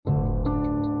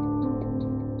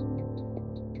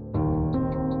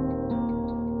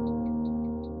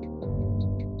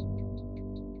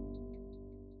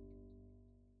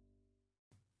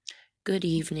Good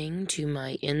evening to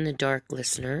my In the Dark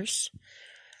listeners.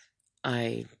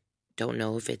 I don't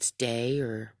know if it's day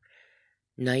or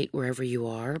night wherever you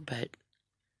are, but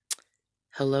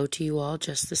hello to you all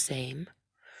just the same.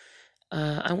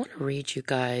 I want to read you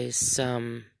guys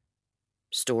some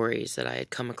stories that I had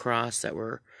come across that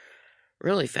were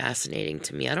really fascinating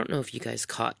to me. I don't know if you guys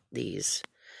caught these,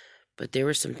 but there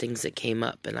were some things that came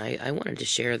up, and I wanted to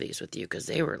share these with you because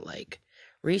they were like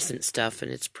recent stuff, and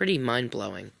it's pretty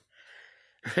mind-blowing.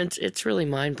 It's really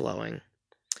mind-blowing.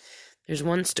 There's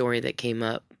one story that came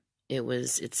up.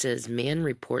 It says, man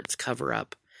reports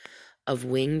cover-up of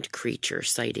winged creature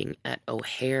sighting at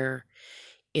O'Hare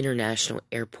International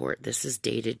Airport. This is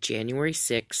dated January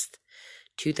 6th,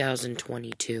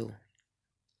 2022.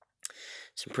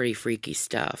 Some pretty freaky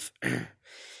stuff.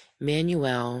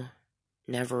 Manuel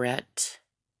Navarrete,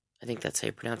 I think that's how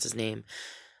you pronounce his name,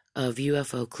 of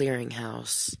UFO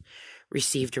Clearinghouse,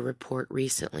 received a report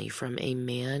recently from a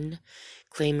man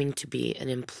claiming to be an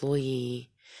employee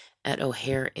at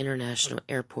O'Hare International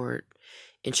Airport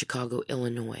in Chicago,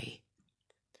 Illinois,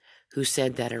 who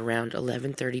said that around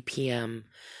 11:30 p.m.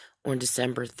 on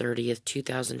December 30th,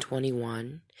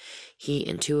 2021, he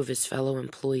and two of his fellow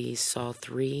employees saw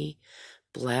three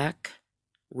black,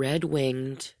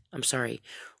 red-eyed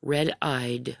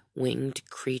winged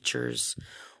creatures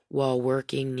while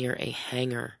working near a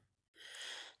hangar.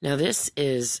 Now this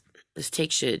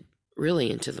takes you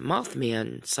really into the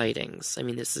Mothman sightings. I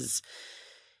mean, this is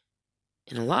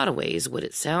in a lot of ways what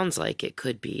it sounds like it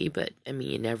could be, but I mean,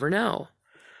 you never know.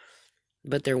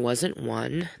 But there wasn't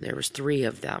one, there was three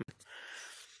of them.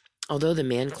 Although the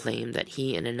man claimed that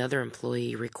he and another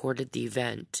employee recorded the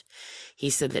event, he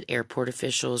said that airport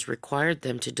officials required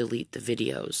them to delete the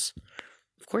videos.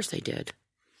 Of course they did.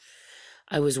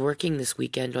 I was working this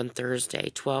weekend on Thursday,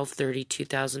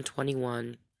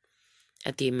 12/30/2021,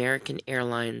 at the American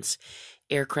Airlines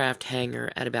aircraft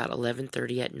hangar at about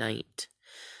 11:30 at night.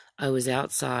 I was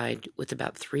outside with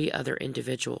about three other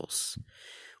individuals.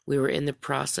 We were in the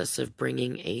process of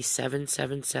bringing a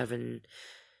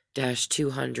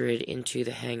 777-200 into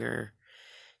the hangar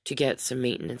to get some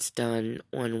maintenance done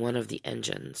on one of the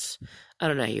engines. I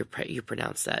don't know how you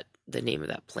pronounce that, the name of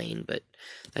that plane, but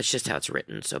that's just how it's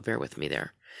written, so bear with me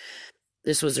there.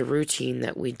 This was a routine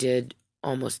that we did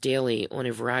almost daily on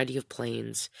a variety of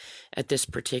planes at this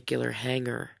particular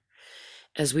hangar.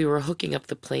 As we were hooking up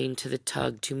the plane to the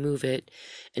tug to move it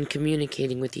and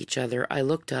communicating with each other, I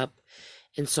looked up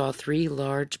and saw three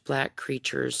large black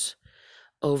creatures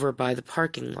over by the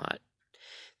parking lot.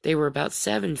 They were about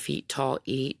 7 feet tall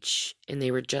each, and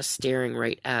they were just staring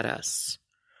right at us.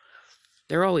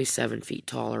 They're always 7 feet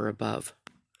tall or above.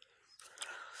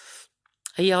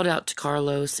 I yelled out to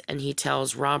Carlos, and he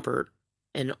tells Robert,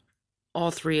 and all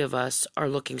three of us are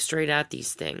looking straight at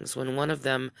these things when one of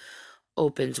them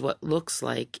opens what look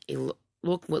like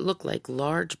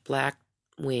large black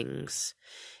wings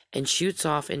and shoots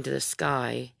off into the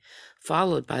sky,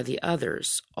 followed by the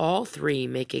others, all three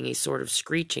making a sort of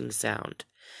screeching sound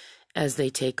as they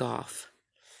take off.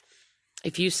 A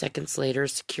few seconds later, a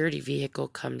security vehicle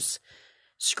comes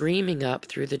screaming up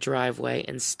through the driveway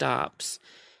and stops,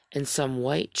 and some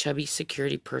white, chubby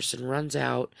security person runs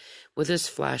out with his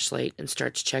flashlight and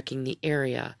starts checking the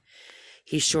area.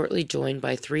 He's shortly joined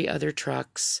by three other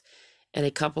trucks and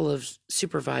a couple of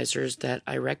supervisors that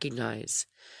I recognize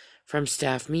from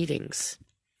staff meetings.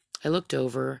 I looked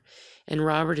over, and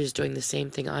Robert is doing the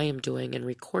same thing I am doing and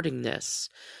recording this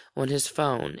on his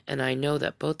phone, and I know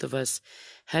that both of us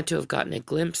had to have gotten a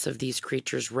glimpse of these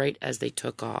creatures right as they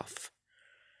took off.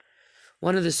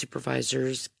 One of the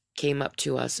supervisors came up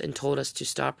to us and told us to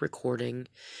stop recording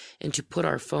and to put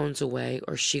our phones away,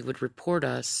 or she would report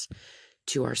us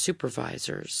to our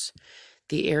supervisors.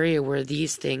 The area where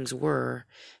these things were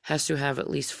has to have at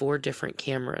least 4 different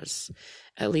cameras.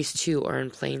 At least 2 are in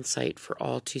plain sight for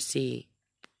all to see.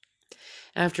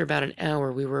 After about an hour,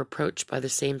 we were approached by the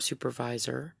same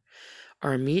supervisor,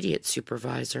 our immediate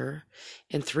supervisor,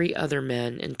 and 3 other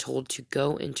men, and told to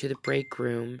go into the break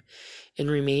room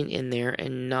and remain in there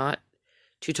and not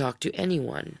to talk to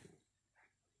anyone.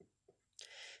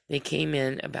 They came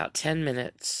in about 10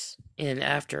 minutes, and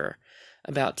after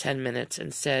about 10 minutes,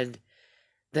 and said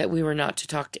that we were not to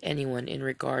talk to anyone in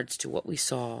regards to what we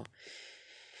saw,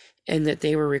 and that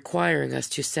they were requiring us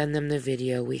to send them the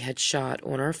video we had shot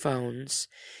on our phones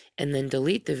and then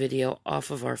delete the video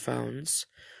off of our phones,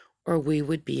 or we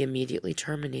would be immediately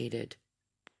terminated.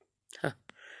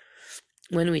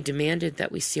 When we demanded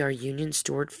that we see our union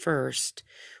steward first,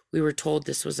 we were told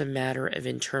this was a matter of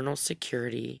internal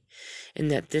security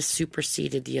and that this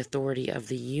superseded the authority of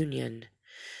the union.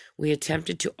 We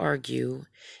attempted to argue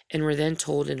and were then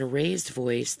told in a raised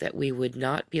voice that we would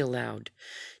not be allowed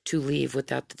to leave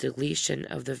without the deletion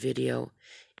of the video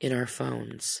in our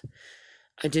phones.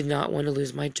 I did not want to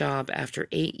lose my job after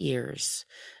 8 years,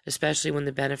 especially when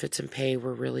the benefits and pay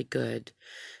were really good.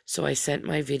 So I sent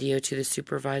my video to the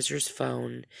supervisor's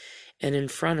phone, and in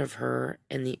front of her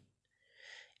and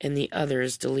the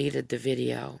others deleted the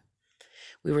video.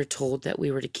 We were told that we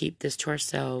were to keep this to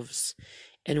ourselves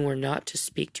and were not to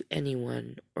speak to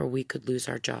anyone or we could lose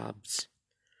our jobs.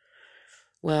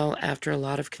 Well, after a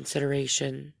lot of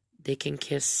consideration, they can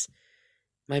kiss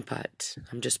my butt.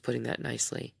 I'm just putting that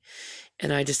nicely.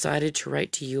 And I decided to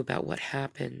write to you about what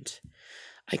happened.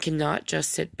 I cannot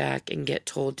just sit back and get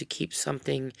told to keep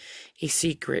something a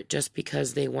secret just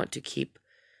because they want to keep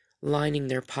lining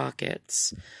their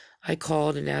pockets. I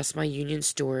called and asked my union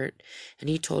steward, and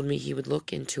he told me he would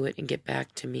look into it and get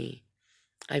back to me.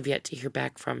 I've yet to hear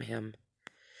back from him.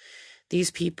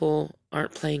 These people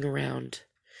aren't playing around.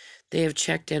 They have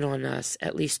checked in on us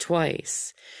at least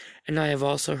twice, and I have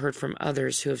also heard from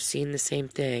others who have seen the same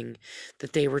thing,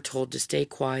 that they were told to stay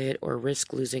quiet or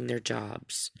risk losing their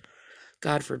jobs.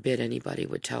 God forbid anybody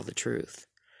would tell the truth.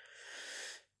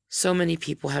 So many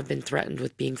people have been threatened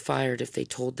with being fired if they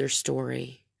told their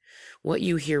story. What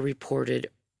you hear reported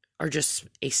is just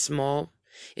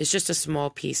a small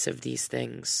piece of these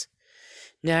things.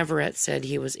 Navarrete said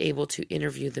he was able to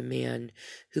interview the man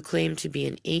who claimed to be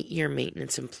an 8-year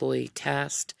maintenance employee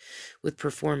tasked with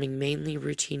performing mainly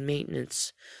routine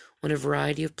maintenance on a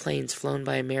variety of planes flown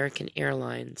by American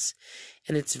Airlines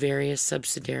and its various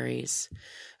subsidiaries.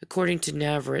 According to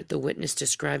Navarrete, the witness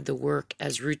described the work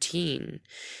as routine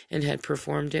and had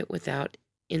performed it without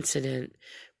incident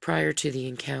prior to the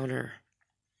encounter.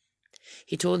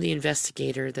 He told the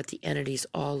investigator that the entities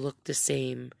all looked the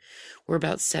same, were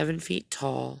about 7 feet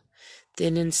tall,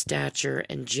 thin in stature,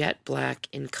 and jet black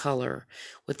in color,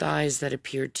 with eyes that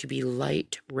appeared to be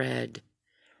light red.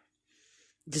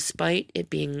 Despite it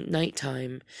being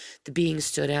nighttime, the beings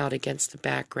stood out against the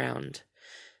background,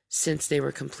 since they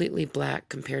were completely black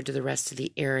compared to the rest of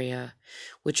the area,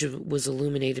 which was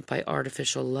illuminated by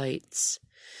artificial lights.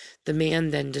 The man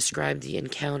then described the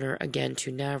encounter again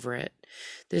to Navarrete,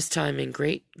 this time in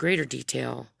greater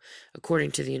detail.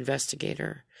 According to the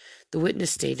investigator, the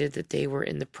witness stated that they were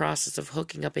in the process of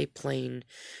hooking up a plane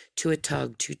to a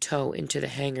tug to tow into the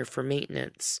hangar for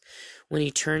maintenance, when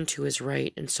he turned to his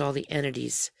right and saw the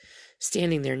entities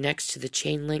standing there next to the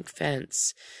chain-link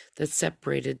fence that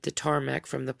separated the tarmac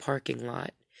from the parking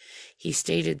lot. He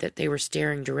stated that they were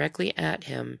staring directly at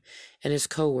him and his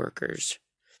co-workers,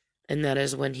 and that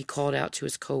is when he called out to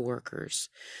his co-workers,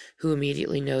 who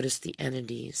immediately noticed the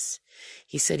entities.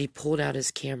 He said he pulled out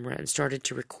his camera and started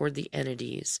to record the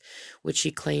entities, which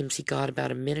he claims he got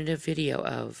about a minute of video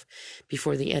of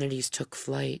before the entities took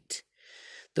flight.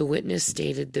 The witness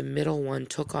stated the middle one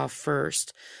took off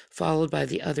first, followed by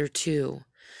the other two.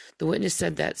 The witness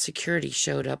said that security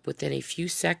showed up within a few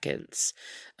seconds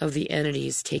of the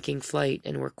entities taking flight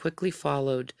and were quickly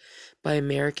followed by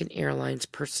American Airlines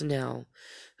personnel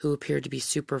who appeared to be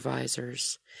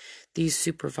supervisors. These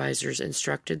supervisors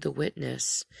instructed the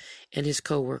witness and his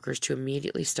co-workers to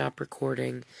immediately stop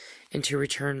recording and to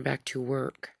return back to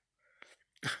work.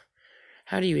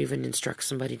 How do you even instruct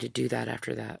somebody to do that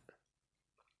after that?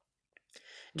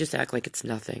 Just act like it's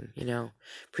nothing,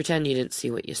 Pretend you didn't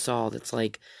see what you saw that's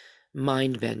like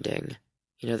mind-bending,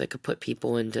 that could put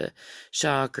people into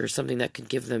shock or something that could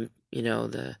give them,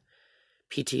 the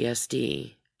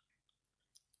PTSD.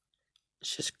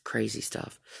 It's just crazy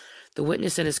stuff. The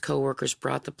witness and his co-workers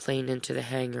brought the plane into the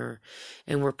hangar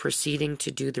and were proceeding to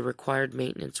do the required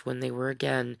maintenance when they were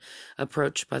again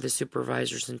approached by the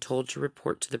supervisors and told to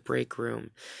report to the break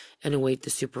room and await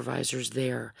the supervisors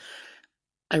there.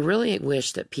 I really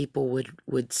wish that people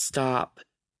would stop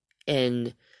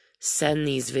and send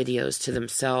these videos to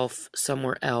themselves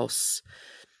somewhere else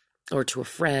or to a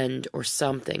friend or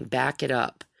something, back it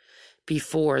up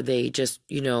before they just,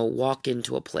 walk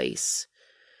into a place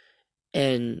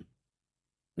and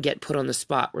get put on the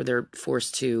spot where they're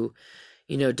forced to,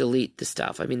 delete the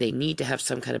stuff. I mean, they need to have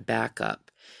some kind of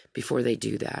backup before they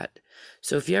do that.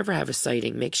 So if you ever have a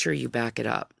sighting, make sure you back it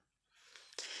up.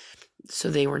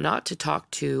 So they were not to talk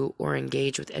to or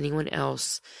engage with anyone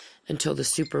else until the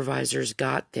supervisors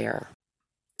got there.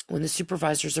 When the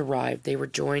supervisors arrived, they were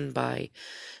joined by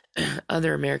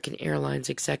other American Airlines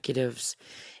executives,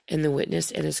 and the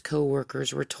witness and his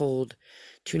co-workers were told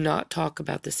to not talk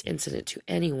about this incident to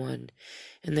anyone,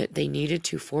 and that they needed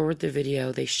to forward the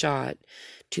video they shot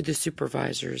to the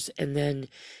supervisors and then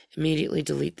immediately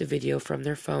delete the video from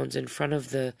their phones in front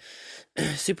of the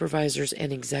supervisors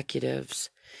and executives.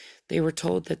 They were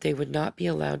told that they would not be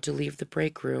allowed to leave the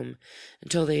break room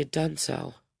until they had done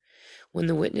so. When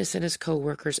the witness and his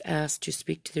co-workers asked to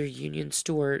speak to their union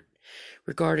steward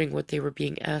regarding what they were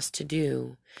being asked to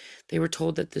do, they were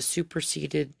told that this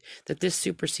superseded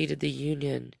the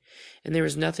union, and there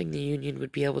was nothing the union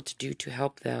would be able to do to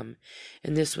help them,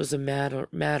 and this was a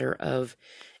matter of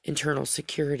internal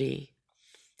security.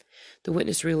 The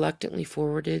witness reluctantly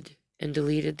forwarded and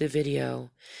deleted the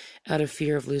video out of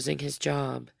fear of losing his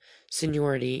job,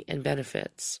 seniority, and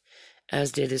benefits,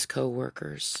 as did his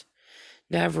co-workers.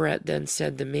 Navarrete then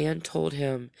said the man told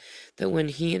him that when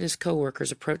he and his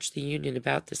co-workers approached the union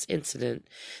about this incident,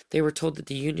 they were told that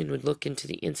the union would look into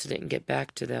the incident and get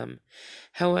back to them.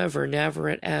 However,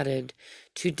 Navarrete added,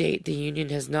 to date, the union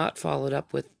has not followed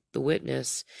up with the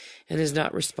witness and has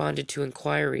not responded to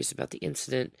inquiries about the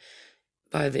incident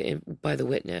by the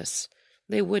witness.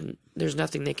 They wouldn't. There's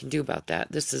nothing they can do about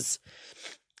that. This is,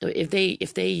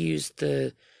 if they use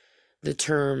the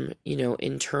term,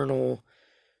 internal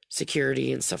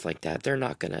security and stuff like that, they're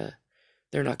not gonna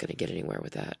get anywhere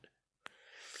with that.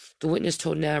 The witness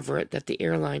told Navarrete that the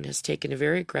airline has taken a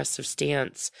very aggressive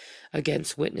stance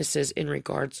against witnesses in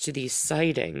regards to these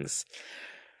sightings.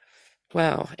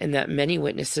 Wow, and that many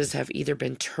witnesses have either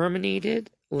been terminated,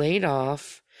 laid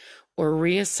off, or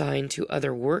reassigned to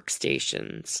other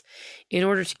workstations in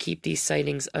order to keep these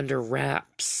sightings under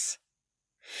wraps.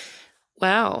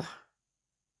 Wow.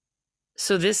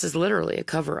 So this is literally a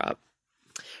cover-up.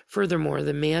 Furthermore,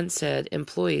 the man said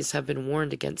employees have been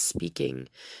warned against speaking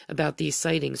about these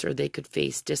sightings or they could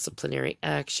face disciplinary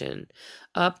action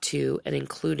up to and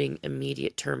including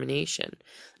immediate termination.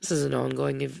 This is an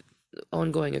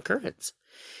ongoing occurrence.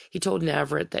 He told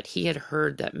Navarrete that he had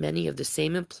heard that many of the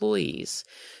same employees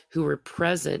who were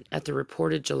present at the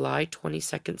reported July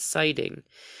 22nd sighting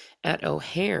at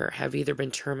O'Hare have either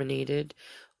been terminated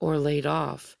or laid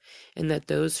off, and that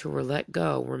those who were let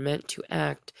go were meant to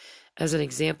act as an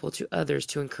example to others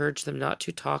to encourage them not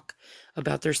to talk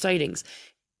about their sightings.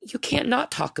 You can't not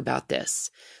talk about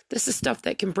this. This is stuff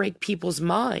that can break people's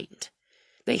mind.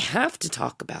 They have to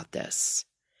talk about this.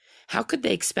 How could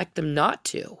they expect them not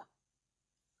to?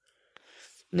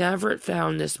 Navarrete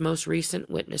found this most recent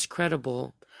witness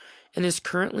credible and is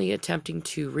currently attempting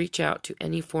to reach out to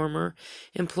any former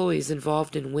employees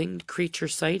involved in winged creature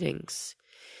sightings.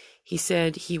 He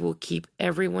said he will keep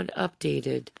everyone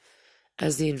updated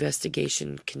as the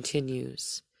investigation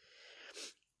continues.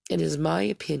 It is my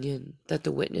opinion that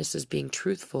the witness is being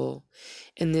truthful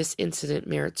and this incident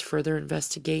merits further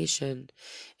investigation,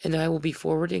 and I will be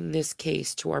forwarding this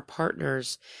case to our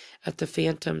partners at the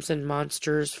Phantoms and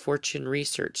Monsters Fortean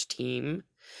Research Team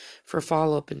for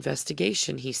follow-up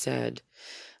investigation, he said.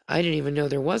 I didn't even know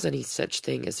there was any such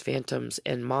thing as Phantoms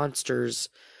and Monsters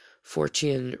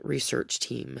Fortean Research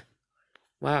Team.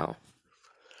 Wow.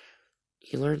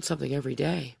 You learn something every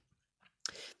day.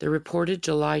 The reported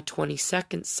July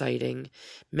 22nd sighting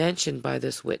mentioned by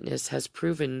this witness has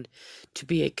proven to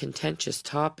be a contentious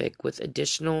topic, with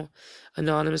additional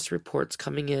anonymous reports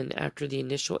coming in after the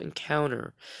initial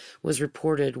encounter was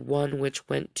reported, one which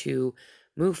went to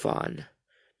MUFON,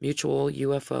 Mutual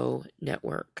UFO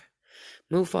Network.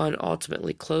 MUFON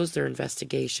ultimately closed their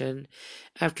investigation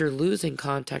after losing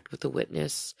contact with the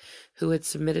witness who had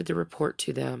submitted the report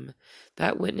to them.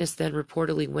 That witness then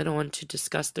reportedly went on to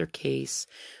discuss their case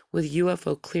with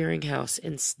UFO Clearinghouse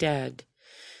instead.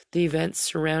 The events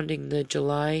surrounding the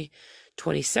July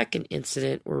 22nd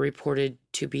incident were reported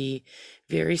to be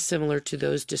very similar to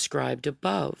those described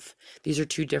above. These are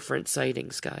two different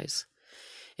sightings, guys,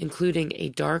 including a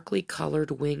darkly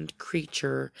colored winged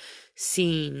creature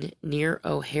seen near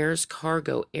O'Hare's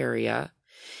cargo area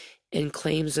and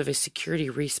claims of a security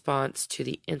response to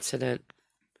the incident.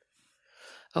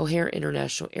 O'Hare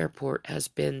International Airport has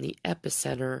been the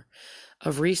epicenter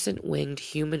of recent winged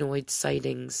humanoid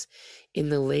sightings in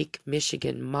the Lake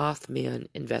Michigan Mothman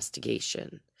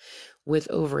investigation,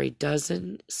 with over a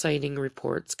dozen sighting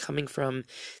reports coming from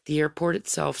the airport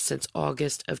itself since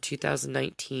August of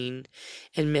 2019,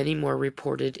 and many more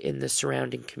reported in the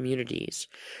surrounding communities.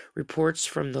 Reports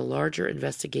from the larger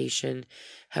investigation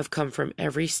have come from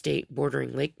every state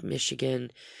bordering Lake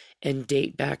Michigan and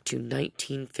date back to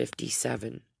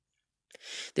 1957.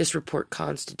 This report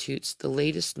constitutes the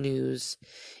latest news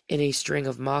in a string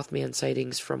of Mothman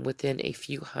sightings from within a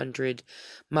few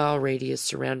 100-mile radius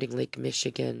surrounding Lake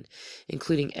Michigan,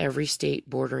 including every state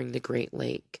bordering the Great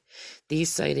Lake. These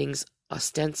sightings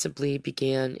ostensibly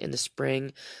began in the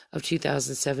spring of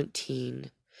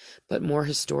 2017, but more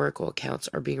historical accounts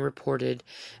are being reported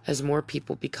as more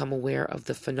people become aware of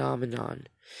the phenomenon.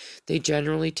 They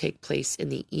generally take place in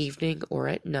the evening or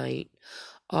at night,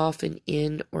 often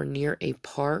in or near a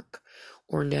park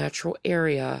or natural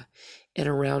area and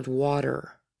around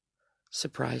water.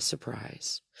 Surprise,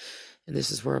 surprise. And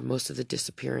this is where most of the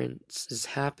disappearances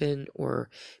happen or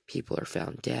people are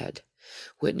found dead.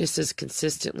 Witnesses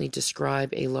consistently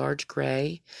describe a large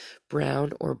gray,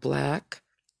 brown, or black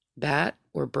bat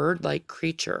or bird-like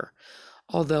creature,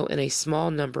 although in a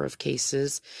small number of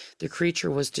cases the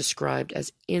creature was described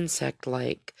as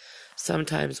insect-like,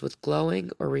 sometimes with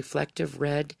glowing or reflective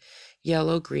red,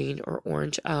 yellow, green, or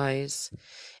orange eyes,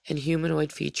 and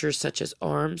humanoid features such as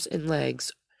arms and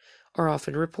legs are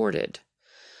often reported.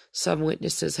 Some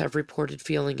witnesses have reported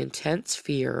feeling intense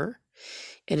fear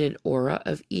and an aura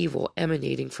of evil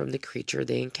emanating from the creature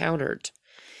they encountered.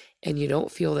 And you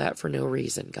don't feel that for no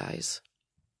reason, guys.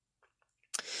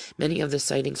 Many of the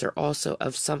sightings are also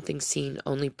of something seen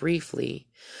only briefly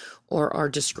or are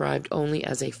described only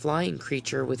as a flying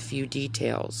creature with few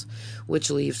details, which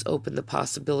leaves open the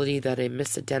possibility that a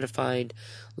misidentified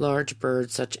large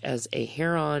bird such as a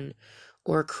heron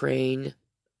or crane,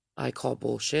 I call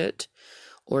bullshit,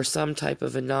 or some type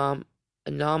of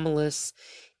anomalous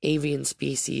avian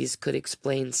species could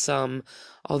explain some,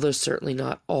 although certainly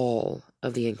not all,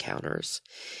 of the encounters.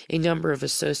 A number of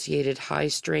associated high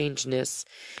strangeness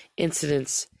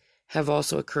incidents have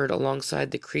also occurred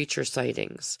alongside the creature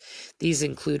sightings. These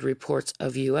include reports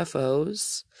of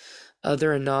UFOs,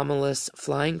 other anomalous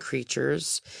flying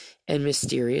creatures, and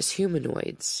mysterious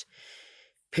humanoids,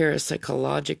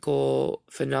 parapsychological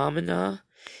phenomena,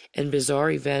 and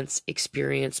bizarre events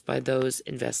experienced by those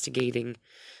investigating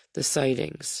the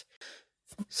sightings.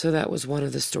 So that was one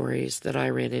of the stories that I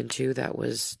ran into that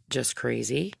was just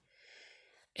crazy.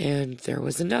 And there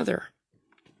was another.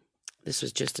 This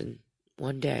was just in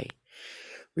one day.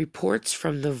 Reports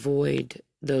from the void,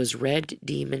 those red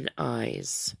demon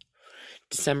eyes.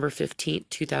 December 15th,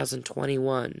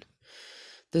 2021.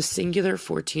 The Singular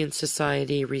Fortean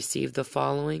Society received the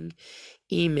following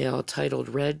email titled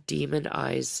Red Demon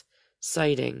Eyes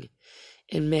Sighting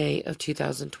in May of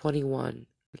 2021.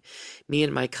 Me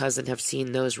and my cousin have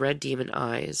seen those red demon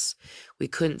eyes. We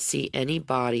couldn't see any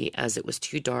body as it was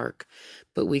too dark,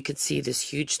 but we could see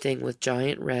this huge thing with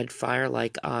giant red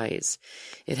fire-like eyes.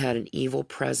 It had an evil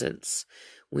presence.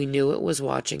 We knew it was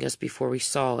watching us before we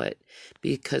saw it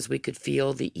because we could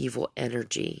feel the evil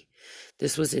energy.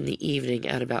 This was in the evening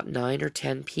at about 9 or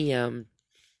 10 p.m.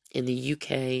 in the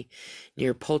UK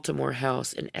near Poltimore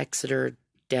House in Exeter,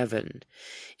 Devon.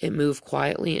 It moved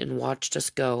quietly and watched us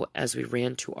go as we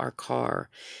ran to our car,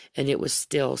 and it was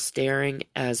still staring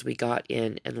as we got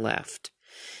in and left.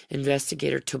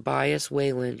 Investigator Tobias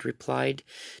Wayland replied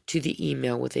to the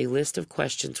email with a list of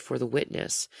questions for the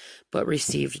witness, but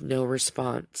received no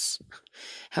response.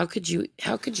 How could you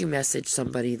message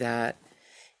somebody that,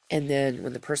 and then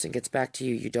when the person gets back to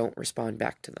you, you don't respond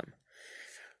back to them?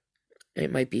 It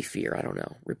might be fear, I don't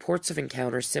know. Reports of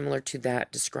encounters similar to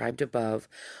that described above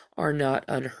are not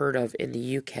unheard of in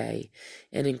the UK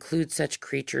and include such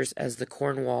creatures as the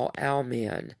Cornwall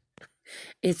Owlman.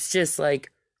 It's just like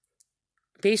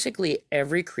basically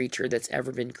every creature that's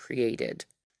ever been created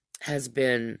has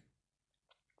been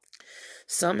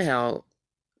somehow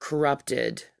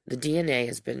corrupted. The DNA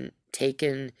has been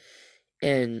taken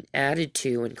and added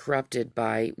to and corrupted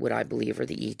by what I believe are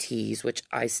the ETs, which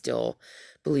I still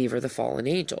believe are the fallen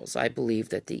angels. I believe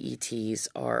that the ETs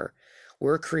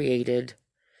were created,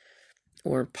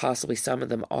 or possibly some of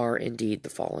them are indeed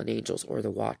the fallen angels or the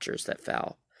watchers that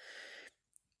fell.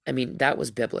 I mean, that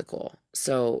was biblical.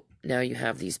 So now you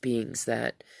have these beings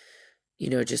that,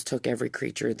 just took every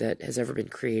creature that has ever been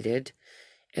created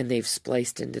and they've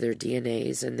spliced into their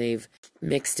DNAs and they've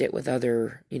mixed it with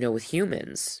other, with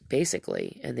humans,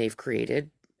 basically. And they've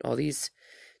created all these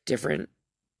different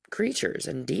creatures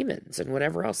and demons and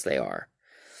whatever else they are.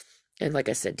 And like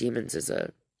I said, demons is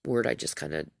a word I just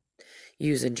kind of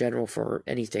use in general for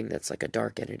anything that's like a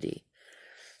dark entity.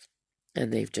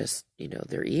 And they've just,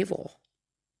 they're evil.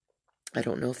 I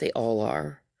don't know if they all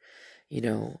are,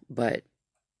 but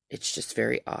it's just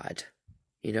very odd.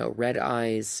 Red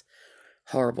eyes,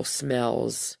 horrible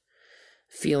smells,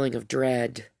 feeling of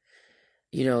dread,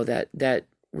 that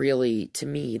really, to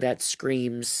me, that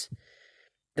screams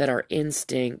that our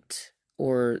instinct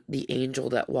or the angel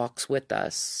that walks with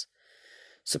us,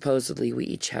 supposedly we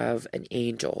each have an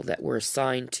angel that we're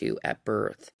assigned to at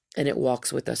birth, and it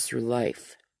walks with us through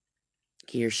life.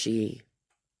 He or she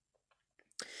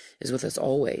is with us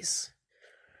always.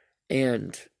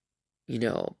 And,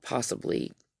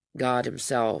 possibly God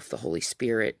himself, the Holy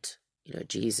Spirit,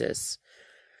 Jesus,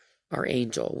 our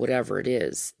angel, whatever it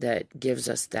is that gives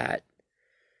us that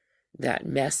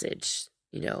message,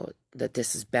 that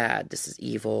this is bad, this is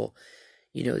evil,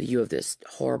 you have this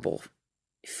horrible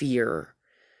fear,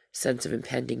 sense of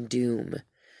impending doom.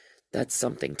 That's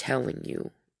something telling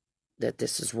you that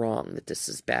this is wrong, that this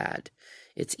is bad,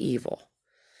 it's evil.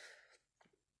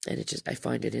 And I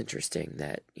find it interesting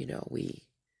that,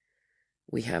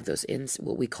 we have those,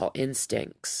 what we call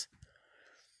instincts.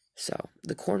 So,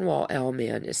 the Cornwall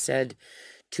Owlman is said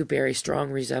to bear a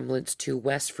strong resemblance to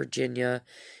West Virginia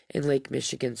and Lake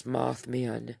Michigan's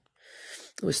Mothman,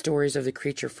 with stories of the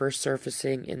creature first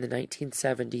surfacing in the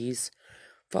 1970s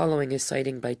following a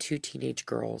sighting by 2 teenage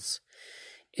girls.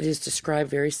 It is described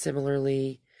very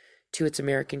similarly to its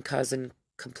American cousin,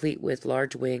 complete with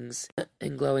large wings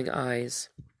and glowing eyes.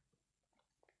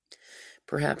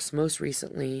 Perhaps most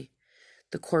recently,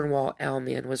 the Cornwall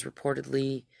Owlman was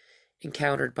reportedly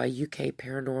encountered by UK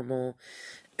paranormal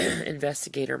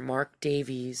investigator Mark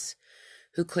Davies,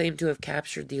 who claimed to have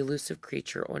captured the elusive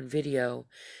creature on video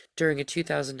during a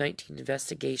 2019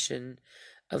 investigation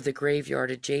of the graveyard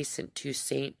adjacent to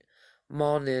St.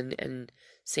 Malnin and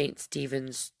St.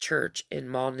 Stephen's Church in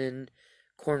Malnin,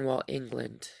 Cornwall,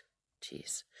 England.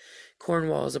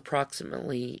 Cornwall is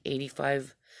approximately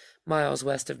 85 miles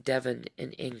west of Devon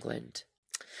in England.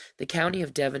 The county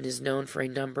of Devon is known for a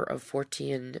number of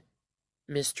Fortean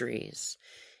mysteries,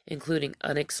 including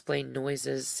unexplained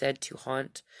noises said to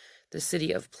haunt the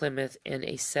city of Plymouth and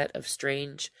a set of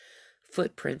strange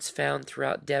footprints found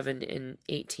throughout Devon in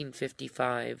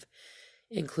 1855,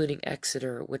 including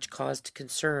Exeter, which caused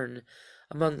concern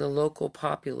among the local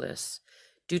populace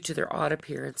due to their odd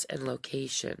appearance and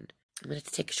location. I'm going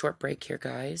to take a short break here,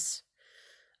 guys.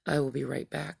 I will be right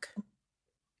back.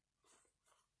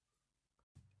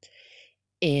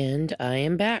 And I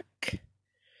am back.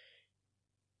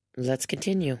 Let's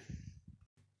continue.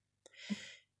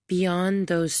 Beyond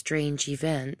those strange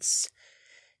events,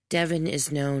 Devon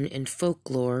is known in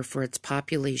folklore for its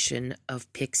population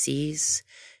of pixies,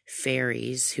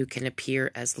 fairies who can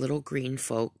appear as little green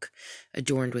folk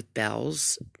adorned with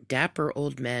bells, dapper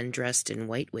old men dressed in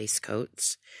white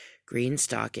waistcoats, green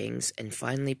stockings, and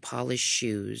finely polished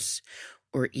shoes,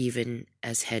 or even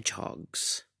as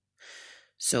hedgehogs.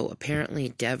 So apparently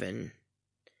Devon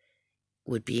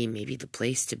would be maybe the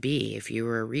place to be if you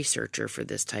were a researcher for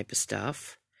this type of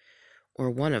stuff, or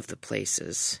one of the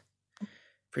places.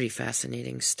 Pretty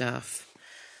fascinating stuff.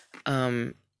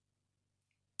 I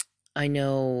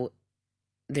know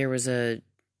there was a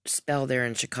spell there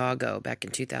in Chicago back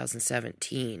in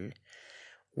 2017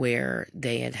 where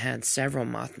they had several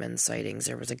Mothman sightings.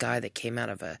 There was a guy that came out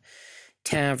of a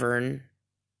tavern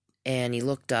and he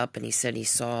looked up and he said he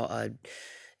saw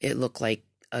it looked like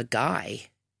a guy,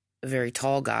 a very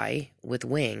tall guy with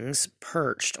wings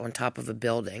perched on top of a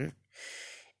building.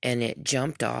 And it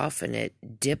jumped off and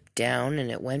it dipped down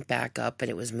and it went back up and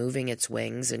it was moving its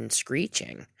wings and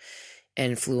screeching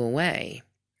and flew away.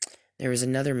 There was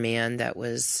another man that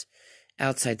was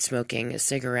outside smoking a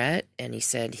cigarette and he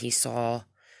said he saw,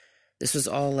 this was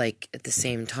all like at the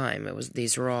same time.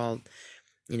 These were all,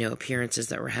 appearances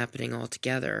that were happening all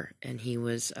together. And he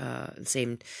was, the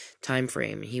same time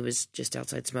frame. He was just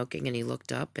outside smoking and he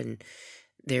looked up and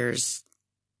there's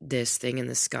this thing in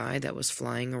the sky that was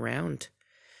flying around.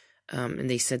 And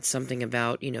they said something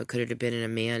about, could it have been in a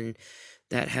man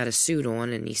that had a suit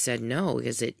on? And he said no,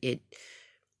 because they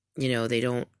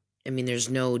don't, there's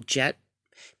no jet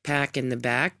pack in the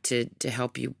back to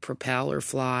help you propel or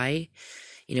fly.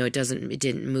 It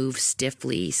didn't move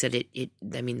stiffly. He said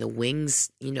the wings,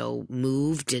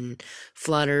 moved and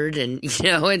fluttered and,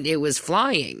 and it was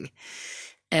flying.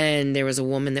 And there was a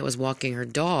woman that was walking her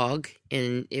dog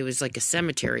and it was like a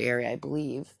cemetery area, I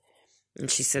believe.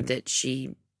 And she said that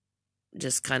she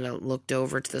just kind of looked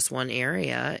over to this one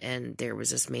area and there was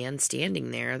this man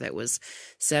standing there that was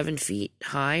 7 feet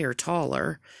high or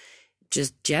taller,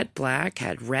 just jet black,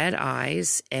 had red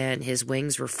eyes, and his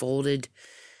wings were folded,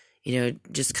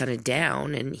 just kind of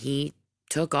down, and he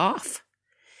took off.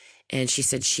 And she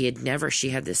said she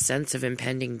had this sense of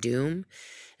impending doom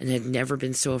and had never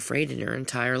been so afraid in her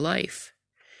entire life.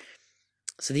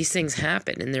 So these things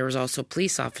happen, and there was also a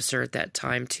police officer at that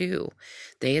time too.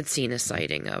 They had seen a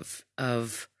sighting of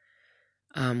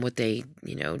what they,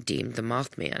 deemed the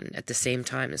Mothman at the same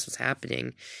time this was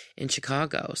happening in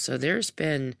Chicago. So there's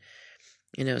been,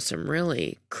 some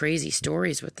really crazy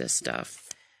stories with this stuff.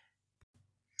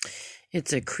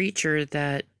 It's a creature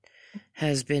that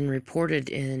has been reported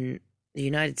in the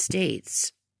United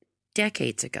States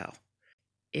decades ago.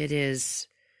 It is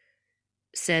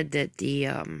said that the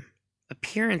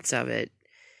appearance of it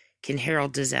can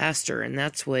herald disaster, and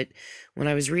that's what, when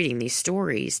I was reading these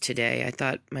stories today, I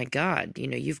thought, my God,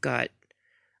 you've got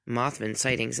Mothman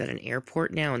sightings at an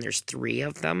airport now, and there's 3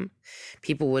 of them.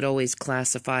 People would always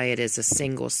classify it as a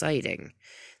single sighting,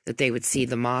 that they would see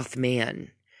the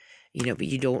Mothman, but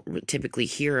you don't typically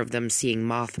hear of them seeing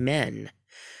Mothmen.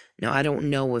 Now, I don't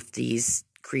know if these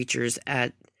creatures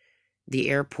at the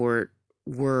airport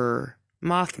were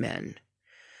Mothmen.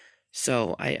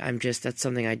 So that's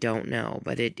something I don't know,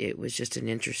 but it was just an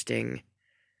interesting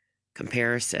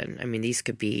comparison. I mean, these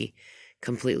could be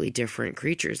completely different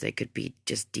creatures. They could be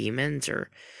just demons or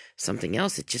something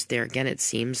else. It's just there again, it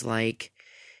seems like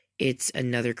it's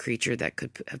another creature that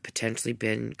could have potentially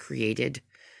been created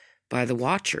by the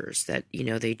Watchers, that,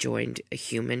 they joined a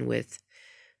human with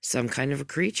some kind of a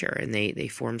creature and they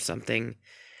formed something,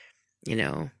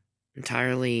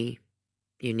 entirely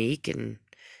unique and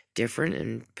different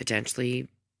and potentially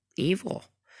evil.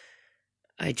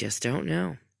 I just don't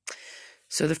know.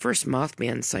 So the first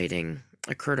Mothman sighting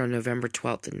occurred on November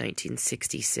 12th in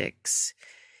 1966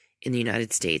 in the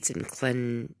United States in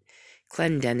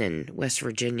Clendenin, West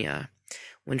Virginia,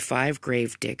 when 5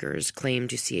 grave diggers claimed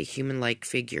to see a human-like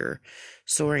figure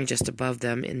soaring just above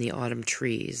them in the autumn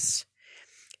trees.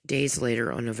 Days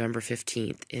later, on November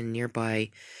 15th, in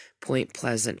nearby Point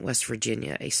Pleasant, West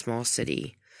Virginia, a small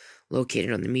city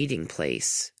located on the meeting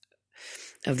place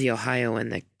of the Ohio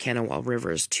and the Kanawha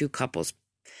Rivers, 2 couples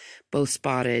both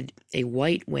spotted a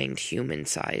white-winged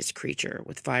human-sized creature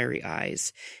with fiery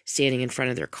eyes standing in front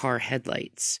of their car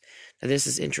headlights. Now, this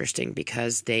is interesting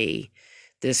because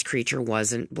this creature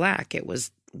wasn't black. It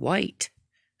was white.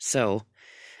 So,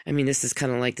 this is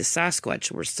kind of like the Sasquatch,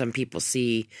 where some people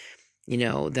see,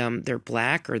 they're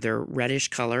black or they're reddish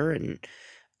color, and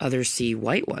others see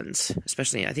white ones.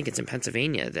 Especially, I think it's in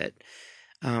Pennsylvania that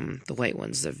the white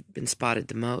ones have been spotted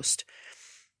the most.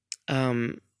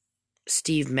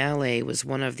 Steve Mallet was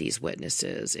one of these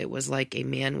witnesses. It was like a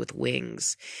man with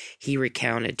wings, he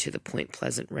recounted to the Point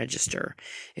Pleasant Register.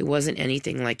 It wasn't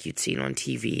anything like you'd seen on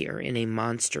TV or in a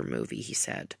monster movie, he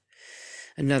said.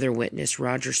 Another witness,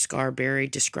 Roger Scarberry,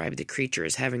 described the creature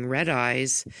as having red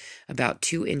eyes about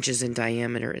 2 inches in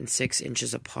diameter and 6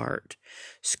 inches apart.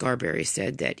 Scarberry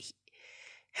said that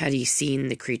had he seen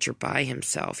the creature by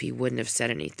himself, he wouldn't have said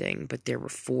anything, but there were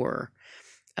 4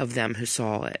 of them who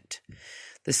saw it.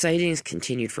 The sightings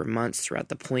continued for months throughout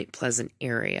the Point Pleasant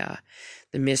area.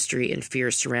 The mystery and fear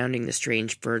surrounding the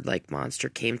strange bird-like monster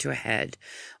came to a head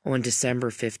on December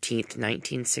 15th,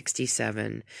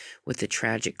 1967, with the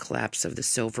tragic collapse of the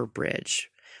Silver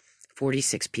Bridge.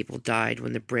 46 people died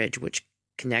when the bridge, which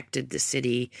connected the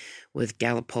city with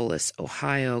Gallipolis,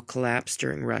 Ohio, collapsed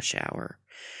during rush hour.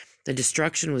 The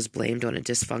destruction was blamed on a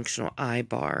dysfunctional eye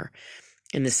bar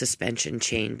in the suspension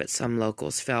chain, but some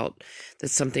locals felt that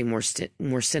something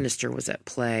more sinister was at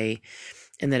play,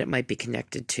 and that it might be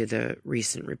connected to the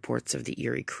recent reports of the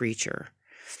eerie creature.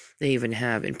 They even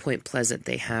have, in Point Pleasant,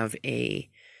 they have a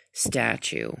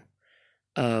statue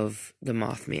of the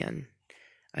Mothman.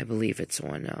 I believe it's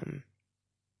on,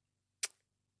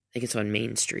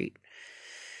 Main Street.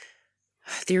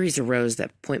 Theories arose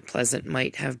that Point Pleasant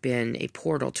might have been a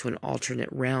portal to an alternate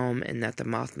realm, and that the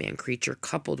Mothman creature,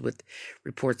 coupled with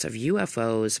reports of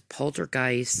UFOs,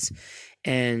 poltergeists,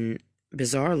 and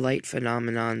bizarre light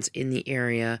phenomenons in the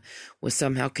area, was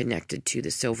somehow connected to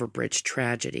the Silver Bridge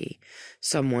tragedy.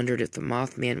 Some wondered if the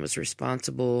Mothman was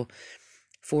responsible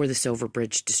for the Silver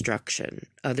Bridge destruction.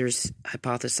 Others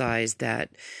hypothesized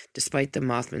that, despite the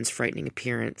Mothman's frightening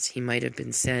appearance, he might have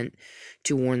been sent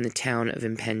to warn the town of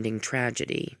impending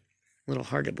tragedy. A little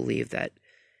hard to believe that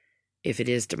if it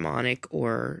is demonic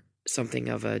or something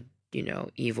of a,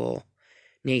 evil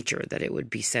nature, that it would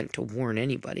be sent to warn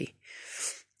anybody.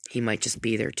 He might just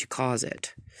be there to cause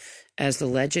it. As the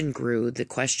legend grew, the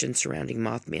question surrounding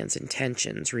Mothman's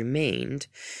intentions remained,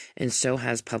 and so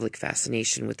has public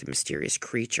fascination with the mysterious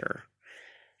creature.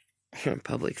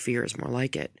 Public fear is more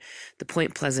like it. The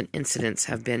Point Pleasant incidents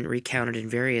have been recounted in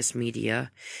various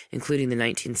media, including the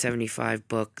 1975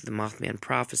 book, The Mothman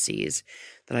Prophecies,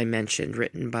 that I mentioned,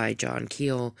 written by John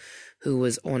Keel, who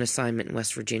was on assignment in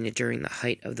West Virginia during the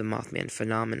height of the Mothman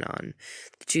phenomenon.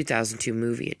 The 2002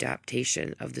 movie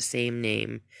adaptation of the same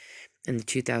name, and the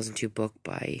 2002 book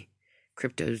by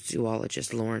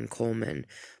cryptozoologist Loren Coleman,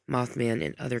 Mothman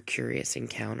and Other Curious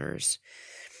Encounters.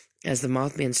 As the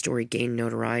Mothman story gained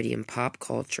notoriety in pop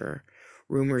culture,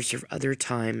 rumors of other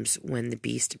times when the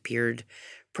beast appeared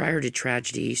prior to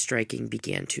tragedy striking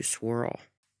began to swirl.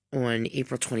 On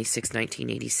April 26,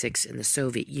 1986, in the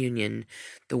Soviet Union,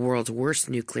 the world's worst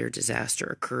nuclear disaster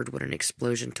occurred when an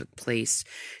explosion took place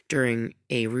during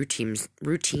a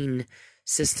routine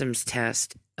systems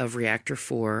test of Reactor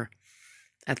 4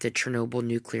 at the Chernobyl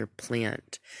nuclear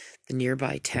plant. The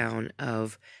nearby town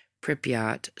of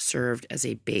Pripyat served as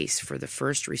a base for the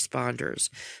first responders,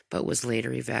 but was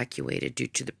later evacuated due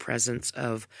to the presence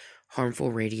of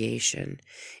harmful radiation.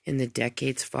 In the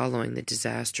decades following the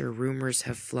disaster, rumors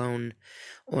have flown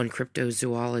on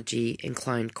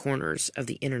cryptozoology-inclined corners of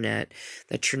the internet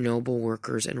that Chernobyl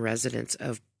workers and residents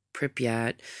of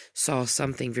Pripyat saw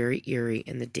something very eerie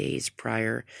in the days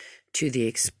prior to the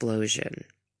explosion.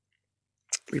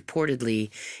 Reportedly,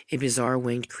 a bizarre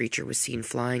winged creature was seen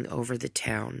flying over the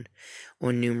town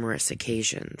on numerous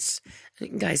occasions.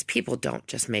 Guys, people don't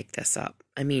just make this up.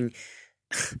 I mean,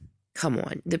 come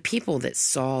on. The people that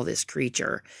saw this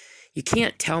creature, you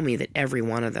can't tell me that every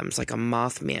one of them's like a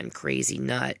Mothman crazy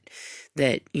nut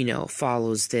that,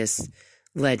 follows this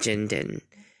legend and,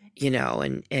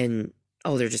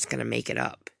 oh, they're just going to make it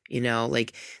up.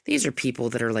 Like these are people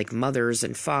that are like mothers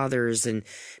and fathers and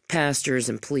pastors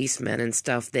and policemen and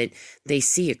stuff that they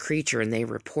see a creature and they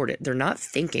report it. They're not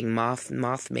thinking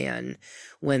Mothman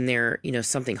when they're,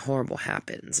 something horrible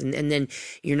happens. And then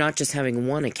you're not just having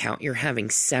one account, you're having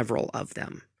several of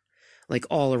them, like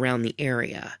all around the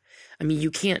area. I mean,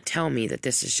 you can't tell me that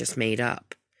this is just made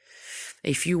up.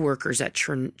 A few workers at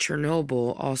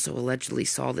Chernobyl also allegedly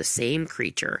saw the same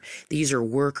creature. These are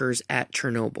workers at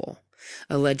Chernobyl.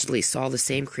 Allegedly saw the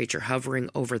same creature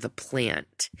hovering over the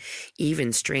plant.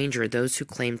 Even stranger, those who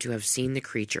claimed to have seen the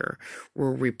creature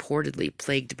were reportedly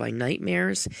plagued by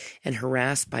nightmares and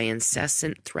harassed by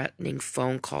incessant threatening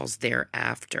phone calls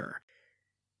thereafter.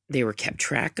 They were kept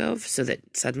track of so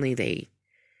that suddenly the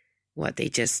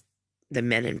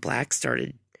men in black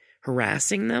started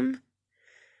harassing them.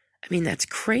 I mean, that's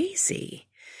crazy.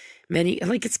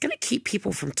 It's going to keep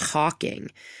people from talking.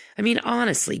 I mean,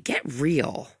 honestly, get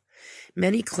real.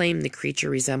 Many claim the creature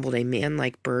resembled a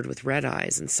man-like bird with red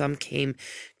eyes, and some came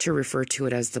to refer to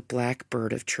it as the Black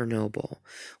Bird of Chernobyl.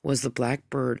 Was the Black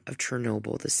Bird of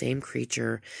Chernobyl the same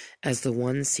creature as the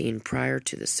one seen prior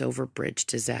to the Silver Bridge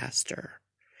disaster?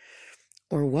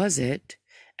 Or was it,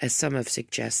 as some have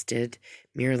suggested,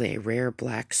 merely a rare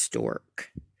black stork?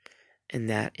 And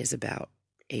that is about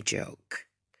a joke.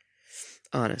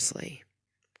 Honestly.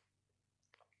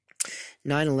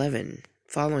 9/11.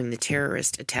 Following the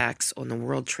terrorist attacks on the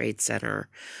World Trade Center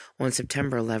on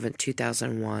September 11,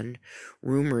 2001,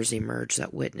 rumors emerged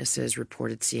that witnesses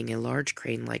reported seeing a large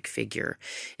crane-like figure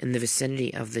in the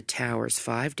vicinity of the towers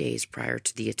 5 days prior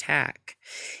to the attack.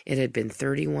 It had been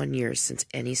 31 years since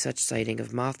any such sighting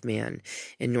of Mothman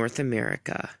in North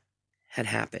America had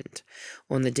happened.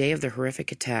 On the day of the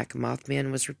horrific attack,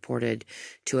 Mothman was reported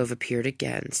to have appeared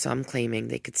again, some claiming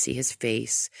they could see his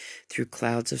face through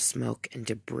clouds of smoke and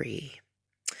debris.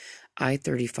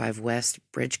 I-35 West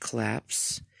bridge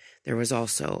collapse. There was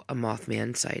also a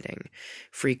Mothman sighting.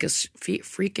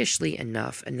 Freakishly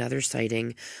enough, another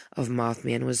sighting of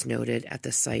Mothman was noted at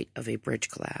the site of a bridge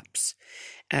collapse.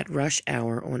 At rush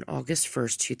hour on August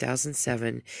 1st,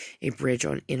 2007, a bridge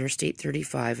on Interstate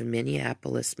 35 in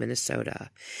Minneapolis, Minnesota,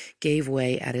 gave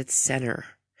way at its center.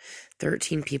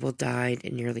 13 people died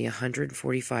and nearly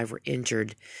 145 were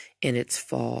injured in its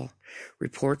fall.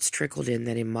 Reports trickled in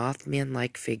that a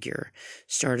Mothman-like figure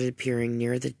started appearing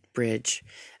near the bridge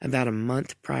about a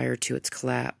month prior to its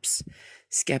collapse.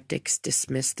 Skeptics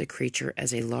dismissed the creature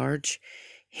as a large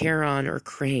heron or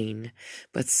crane,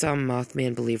 but some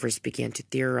Mothman believers began to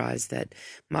theorize that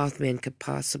Mothman could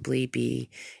possibly be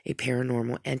a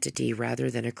paranormal entity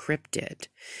rather than a cryptid.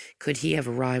 Could he have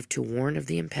arrived to warn of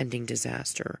the impending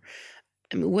disaster?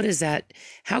 I mean, what is that?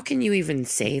 How can you even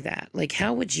say that? Like,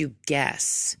 how would you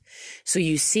guess? So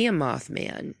you see a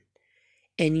Mothman,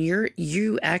 and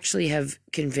you actually have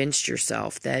convinced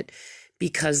yourself that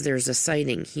because there's a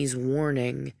sighting, he's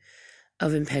warning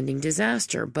of impending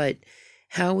disaster. But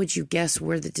how would you guess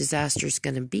where the disaster is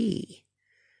going to be?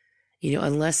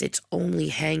 Unless it's only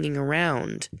hanging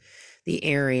around the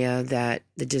area that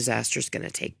the disaster is going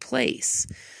to take place.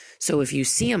 So if you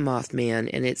see a Mothman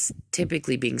and it's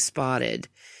typically being spotted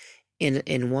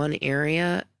in one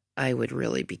area, I would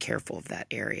really be careful of that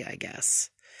area, I guess.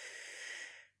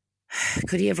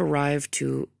 Could he have arrived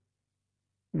to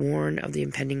warn of the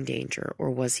impending danger, or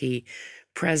was he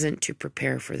present to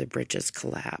prepare for the bridge's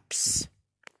collapse?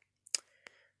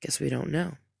 Guess we don't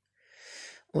know.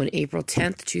 On April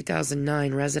 10th,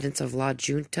 2009, residents of La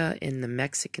Junta in the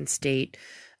Mexican state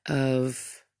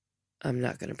of, I'm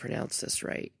not going to pronounce this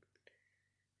right,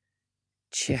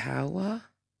 Chihuahua,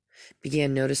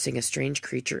 began noticing a strange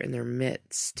creature in their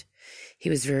midst. He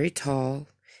was very tall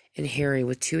and hairy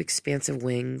with two expansive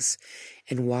wings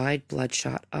and wide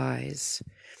bloodshot eyes.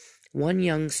 One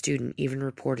young student even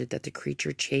reported that the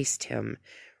creature chased him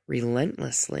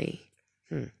relentlessly.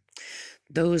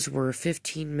 Those were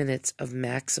 15 minutes of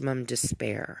maximum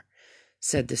despair.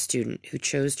 said the student, who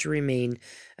chose to remain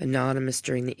anonymous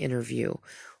during the interview.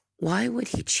 Why would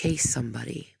he chase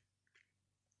somebody?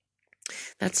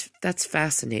 That's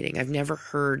fascinating. I've never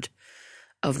heard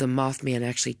of the Mothman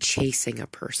actually chasing a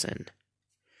person.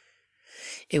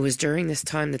 It was during this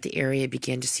time that the area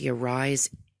began to see a rise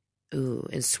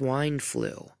in swine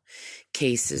flu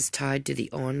cases tied to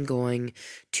the ongoing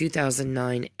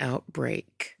 2009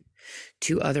 outbreak.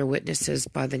 Two other witnesses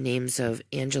by the names of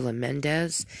Angela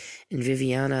Mendez and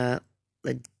Viviana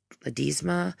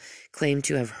Ledesma claimed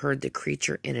to have heard the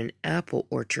creature in an apple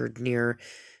orchard near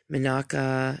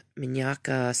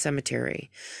Minaka Cemetery.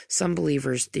 Some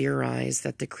believers theorize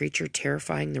that the creature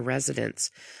terrifying the residents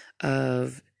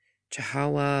of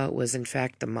Chihuahua was in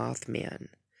fact the Mothman.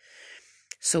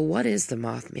 So what is the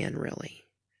Mothman really?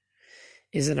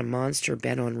 Is it a monster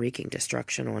bent on wreaking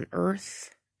destruction on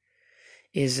Earth?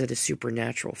 Is it a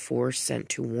supernatural force sent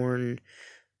to warn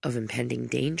of impending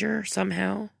danger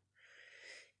somehow?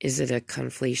 Is it a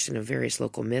conflation of various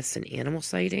local myths and animal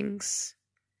sightings?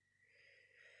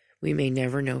 We may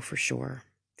never know for sure,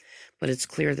 but it's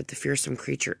clear that the fearsome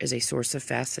creature is a source of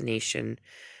fascination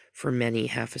for many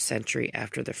half a century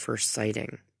after the first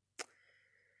sighting.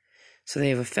 So they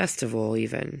have a festival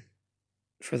even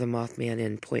for the Mothman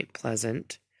in Point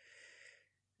Pleasant,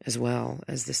 as well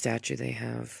as the statue they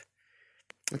have.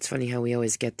 It's funny how we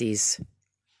always get these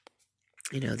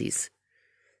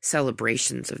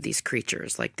celebrations of these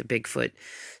creatures, like the Bigfoot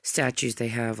statues they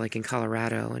have, like in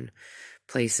Colorado and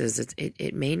places.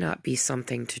 It may not be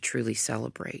something to truly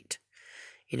celebrate.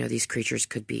 These creatures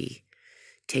could be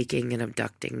taking and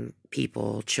abducting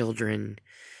people, children,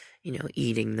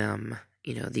 eating them.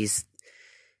 These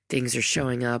things are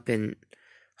showing up and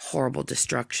horrible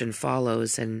destruction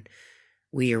follows, and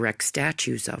we erect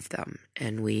statues of them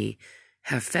and we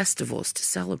have festivals to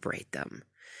celebrate them.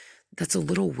 That's a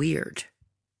little weird.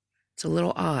 It's a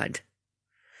little odd.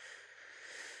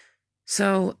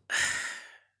 So,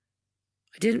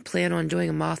 I didn't plan on doing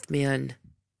a Mothman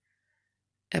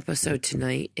episode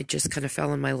tonight. It just kind of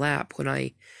fell in my lap when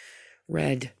I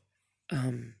read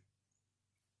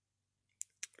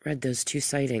those two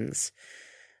sightings.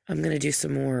 I'm going to do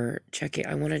some more checking.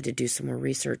 I wanted to do some more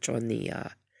research on the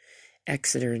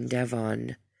Exeter and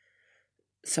Devon,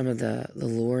 some of the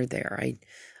lore there.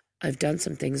 I've done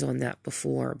some things on that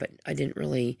before, but I didn't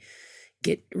really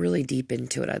get really deep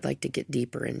into it. I'd like to get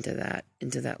deeper into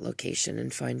that location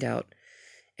and find out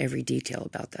every detail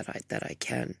about that I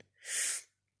can.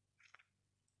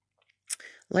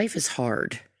 Life is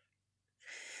hard,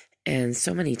 and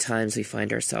so many times we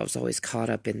find ourselves always caught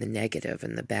up in the negative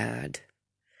and the bad,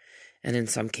 and in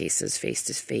some cases face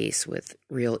to face with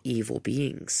real evil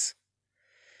beings.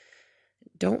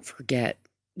 Don't forget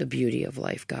the beauty of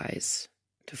life, guys,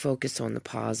 to focus on the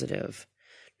positive,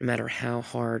 no matter how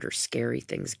hard or scary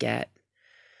things get.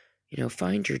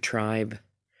 Find your tribe,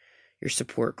 your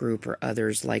support group, or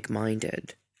others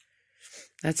like-minded.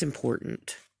 That's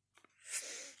important.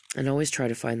 And always try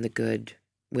to find the good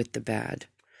with the bad.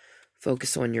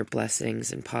 Focus on your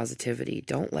blessings and positivity.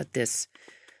 Don't let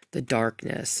the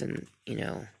darkness and,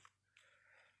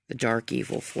 the dark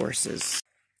evil forces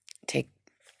take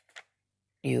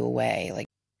you away. Like,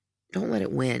 don't let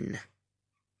it win.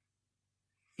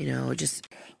 Just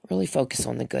really focus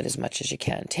on the good as much as you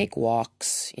can. Take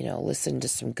walks, listen to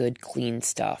some good, clean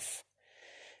stuff.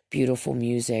 Beautiful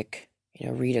music,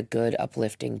 read a good,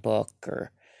 uplifting book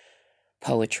or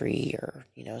poetry or,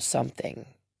 something.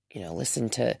 Listen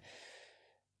to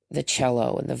the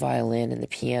cello and the violin and the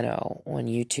piano on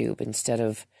YouTube instead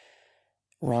of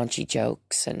raunchy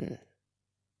jokes and,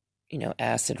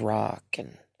 acid rock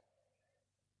and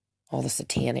all the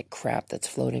satanic crap that's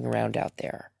floating around out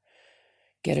there.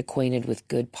 Get acquainted with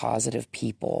good, positive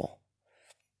people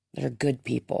that are good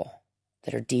people,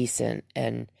 that are decent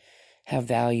and have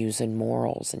values and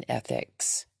morals and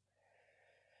ethics.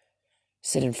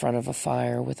 Sit in front of a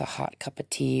fire with a hot cup of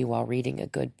tea while reading a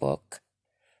good book.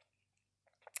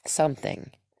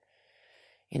 Something.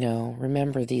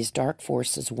 Remember, these dark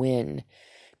forces win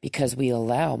because we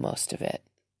allow most of it.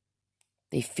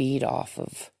 They feed off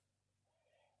of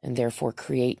and therefore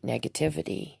create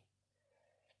negativity.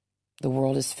 The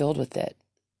world is filled with it.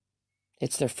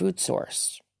 It's their food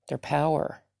source, their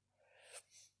power.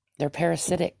 They're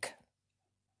parasitic.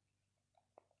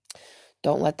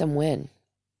 Don't let them win.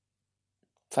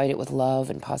 Fight it with love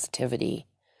and positivity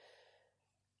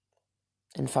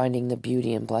and finding the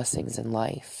beauty and blessings in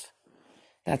life.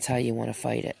 That's how you want to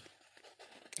fight it.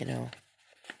 There's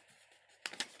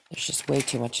just way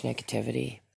too much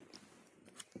negativity.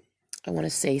 I want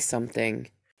to say something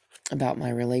about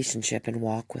my relationship and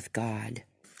walk with God.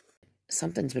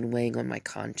 something's been weighing on my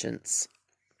conscience.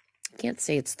 I can't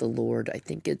say it's the Lord. I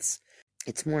think it's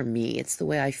more me. It's the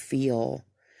way I feel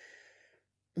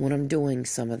when I'm doing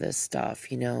some of this stuff,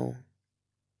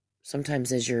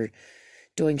 Sometimes as you're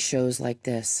doing shows like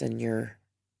this and you're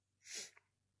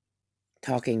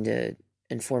talking to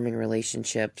and forming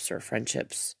relationships or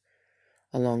friendships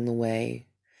along the way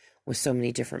with so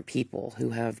many different people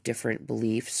who have different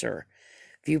beliefs or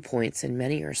viewpoints, and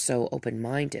many are so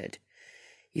open-minded,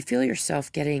 you feel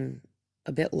yourself getting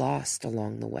a bit lost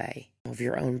along the way of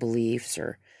your own beliefs,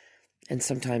 and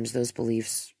sometimes those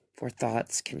beliefs or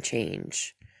thoughts can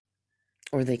change,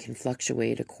 or they can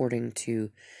fluctuate according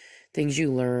to things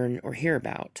you learn or hear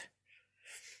about.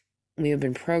 We have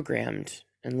been programmed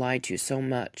and lied to so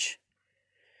much,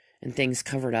 and things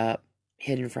covered up,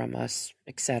 hidden from us,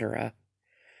 etc.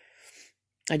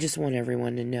 I just want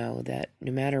everyone to know that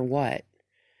no matter what,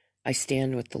 I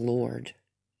stand with the Lord.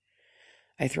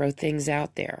 I throw things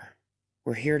out there.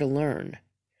 We're here to learn,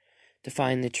 to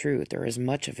find the truth, or as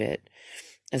much of it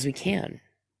as we can.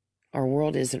 Our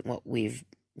world isn't what we've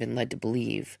been led to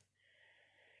believe.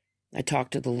 I talk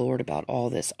to the Lord about all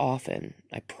this often.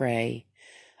 I pray.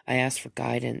 I ask for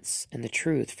guidance and the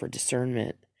truth, for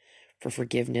discernment, for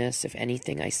forgiveness if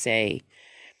anything I say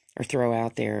or throw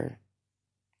out there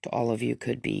to all of you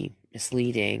could be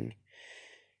misleading,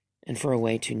 and for a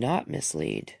way to not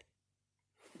mislead.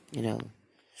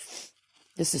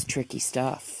 This is tricky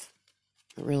stuff.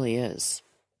 It really is.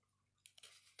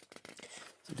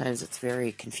 Sometimes it's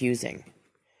very confusing,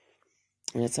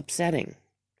 and it's upsetting.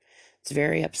 It's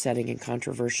very upsetting and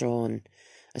controversial, and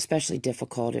especially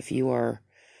difficult if you are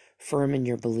firm in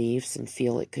your beliefs and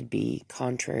feel it could be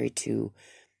contrary to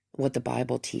what the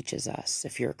Bible teaches us,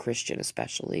 if you're a Christian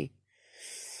especially.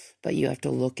 But you have to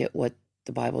look at what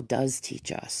the Bible does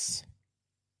teach us.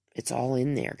 It's all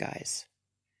in there, guys.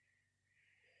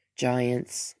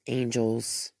 Giants,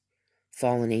 angels,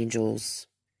 fallen angels,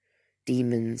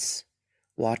 demons,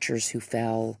 watchers who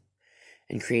fell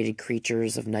and created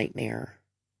creatures of nightmare.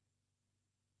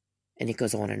 And it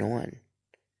goes on and on.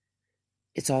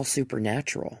 It's all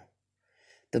supernatural.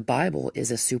 The Bible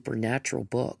is a supernatural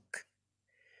book.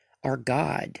 Our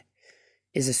God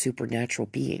is a supernatural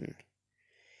being.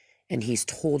 And he's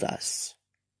told us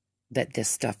that this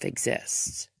stuff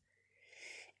exists.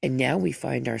 And now we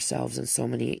find ourselves in so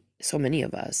many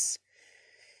of us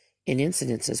in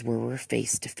incidences where we're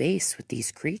face to face with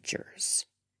these creatures.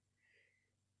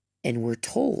 And we're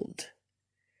told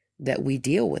that we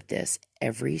deal with this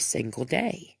every single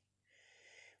day.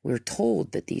 We're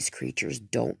told that these creatures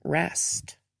don't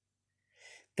rest,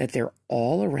 that they're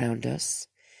all around us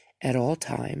at all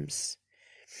times,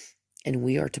 and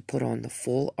we are to put on the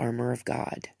full armor of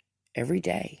God every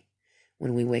day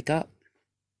when we wake up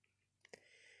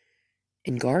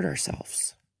and guard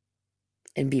ourselves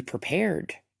and be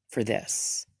prepared for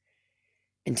this,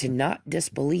 and to not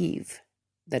disbelieve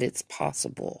that it's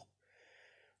possible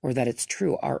or that it's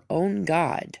true. Our own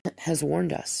God has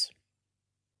warned us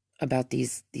about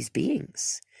these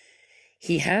beings.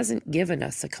 He hasn't given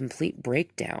us a complete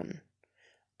breakdown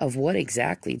of what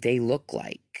exactly they look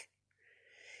like.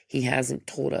 He hasn't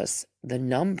told us the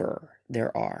number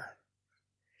there are.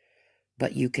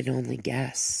 But you can only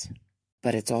guess.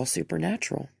 But it's all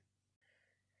supernatural.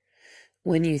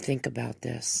 When you think about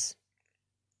this,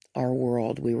 our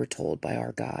world, we were told by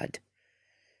our God,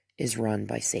 is run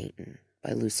by Satan,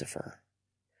 by Lucifer,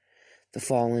 the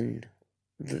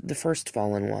first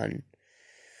fallen one,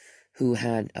 who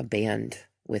had a band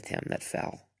with him that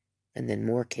fell. And then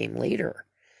more came later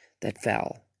that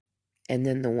fell. And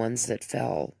then the ones that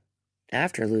fell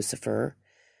after Lucifer,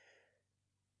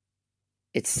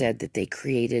 it's said that they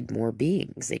created more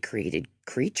beings. They created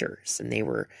creatures, and they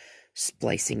were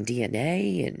splicing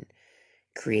DNA and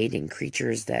creating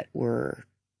creatures that were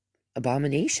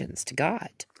abominations to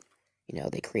God.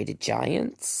 They created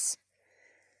giants.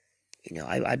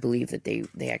 I believe that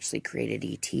they actually created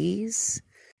ETs.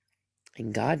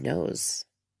 And God knows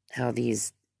how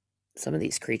some of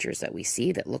these creatures that we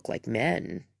see that look like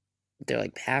men, they're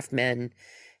like half men,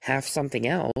 half something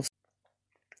else.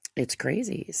 It's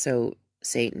crazy. So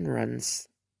Satan runs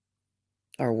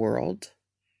our world,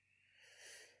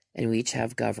 and we each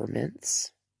have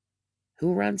governments.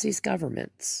 Who runs these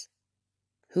governments?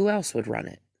 Who else would run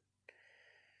it?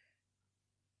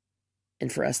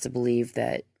 And for us to believe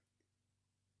that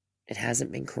it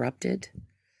hasn't been corrupted,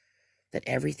 that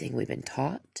everything we've been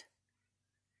taught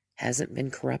hasn't been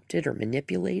corrupted or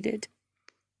manipulated.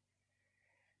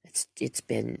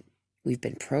 We've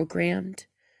been programmed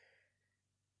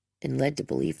and led to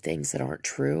believe things that aren't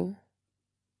true.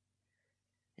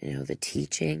 The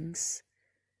teachings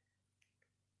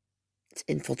It's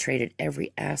infiltrated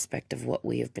every aspect of what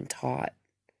we have been taught.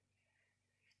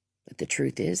 But the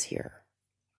truth is here.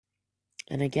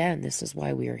 And again, this is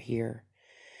why we are here.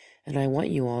 And I want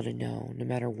you all to know, no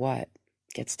matter what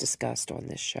gets discussed on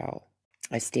this show,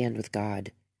 I stand with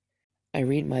God. I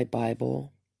read my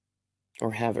Bible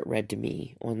or have it read to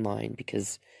me online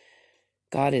because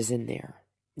God is in there.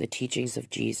 The teachings of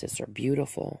Jesus are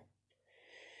beautiful.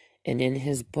 And in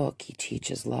his book, he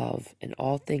teaches love and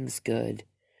all things good.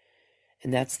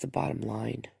 And that's the bottom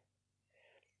line.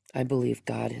 I believe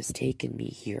God has taken me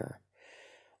here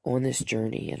on this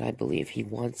journey, and I believe he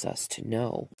wants us to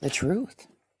know the truth.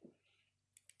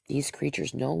 These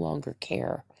creatures no longer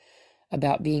care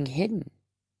about being hidden.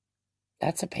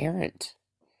 That's apparent.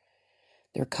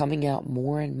 They're coming out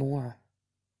more and more.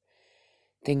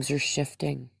 Things are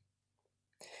shifting.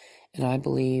 And I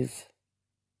believe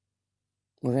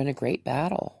we're in a great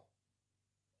battle.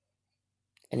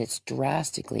 And it's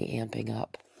drastically amping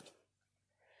up.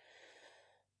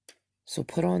 So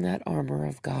put on that armor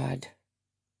of God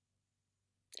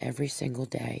every single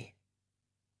day.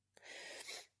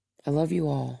 I love you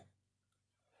all.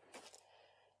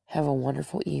 Have a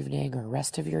wonderful evening or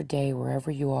rest of your day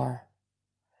wherever you are.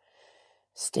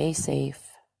 Stay safe.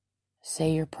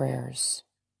 Say your prayers.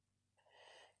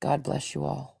 God bless you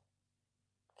all.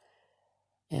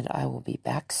 And I will be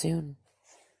back soon.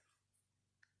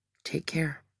 Take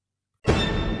care.